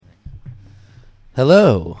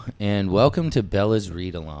Hello, and welcome to Bella's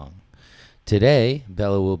Read Along. Today,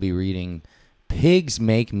 Bella will be reading Pigs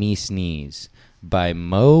Make Me Sneeze by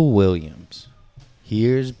Mo Willems.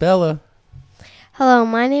 Here's Bella. Hello,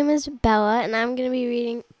 my name is Bella, and I'm going to be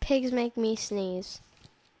reading Pigs Make Me Sneeze.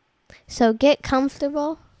 So get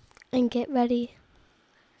comfortable and get ready.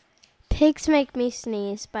 Pigs Make Me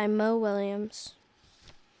Sneeze by Mo Willems.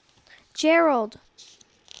 Gerald,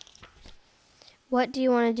 what do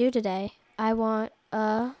you want to do today? I want,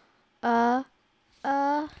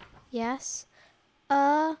 yes,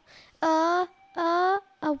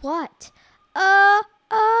 what?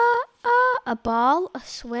 A ball, a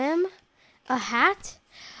swim, a hat,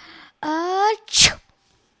 achoo!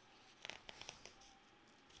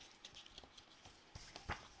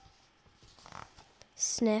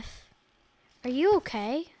 Sniff. Are you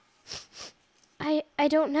okay? I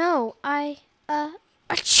don't know.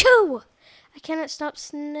 Achoo! I cannot stop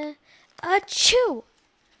achoo!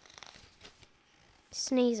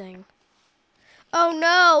 Sneezing. Oh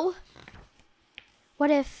no!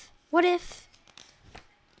 What if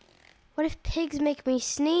pigs make me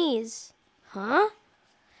sneeze? Huh?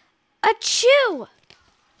 Achoo!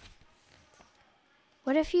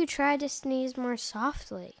 What if you tried to sneeze more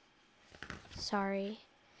softly? Sorry.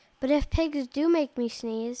 But if pigs do make me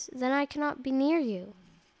sneeze, then I cannot be near you.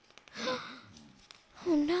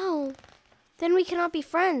 Oh no! Then we cannot be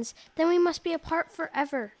friends. Then we must be apart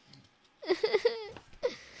forever.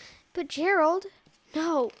 But Gerald,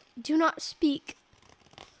 no, do not speak.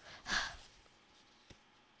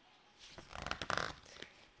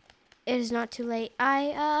 It is not too late.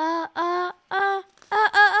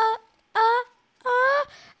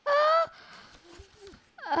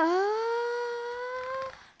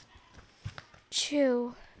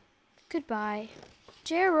 Chew. Goodbye.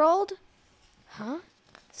 Gerald. Huh?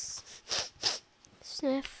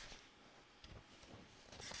 Sniff.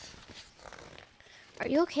 Are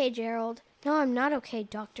you okay, Gerald? No, I'm not okay,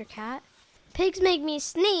 Dr. Cat. Pigs make me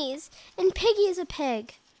sneeze, and Piggy is a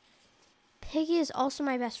pig. Piggy is also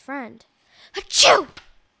my best friend. Achoo!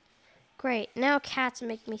 Great, now cats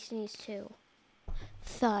make me sneeze too.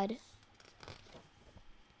 Thud.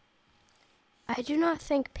 I do not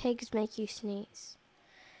think pigs make you sneeze.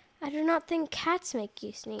 I do not think cats make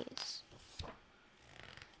you sneeze.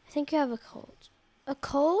 I think you have a cold. A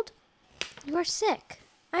cold? You are sick.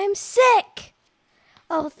 I am sick!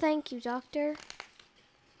 Oh, thank you, doctor.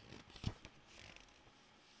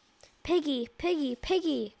 Piggy, Piggy,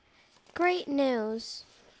 Piggy. Great news.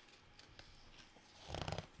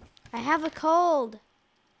 I have a cold.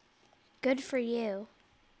 Good for you.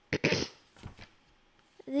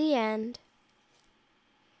 The end.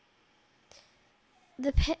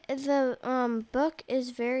 The book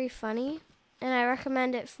is very funny, and I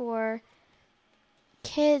recommend it for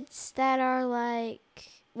kids that are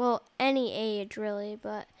any age really,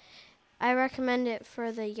 but I recommend it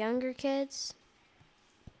for the younger kids.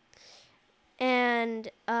 And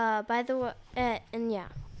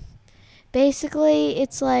basically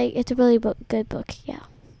it's a really good book. Yeah.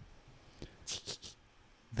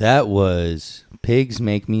 That was Pigs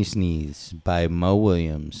Make Me Sneeze by Mo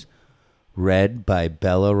Willems, read by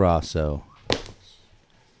Bella Rosso.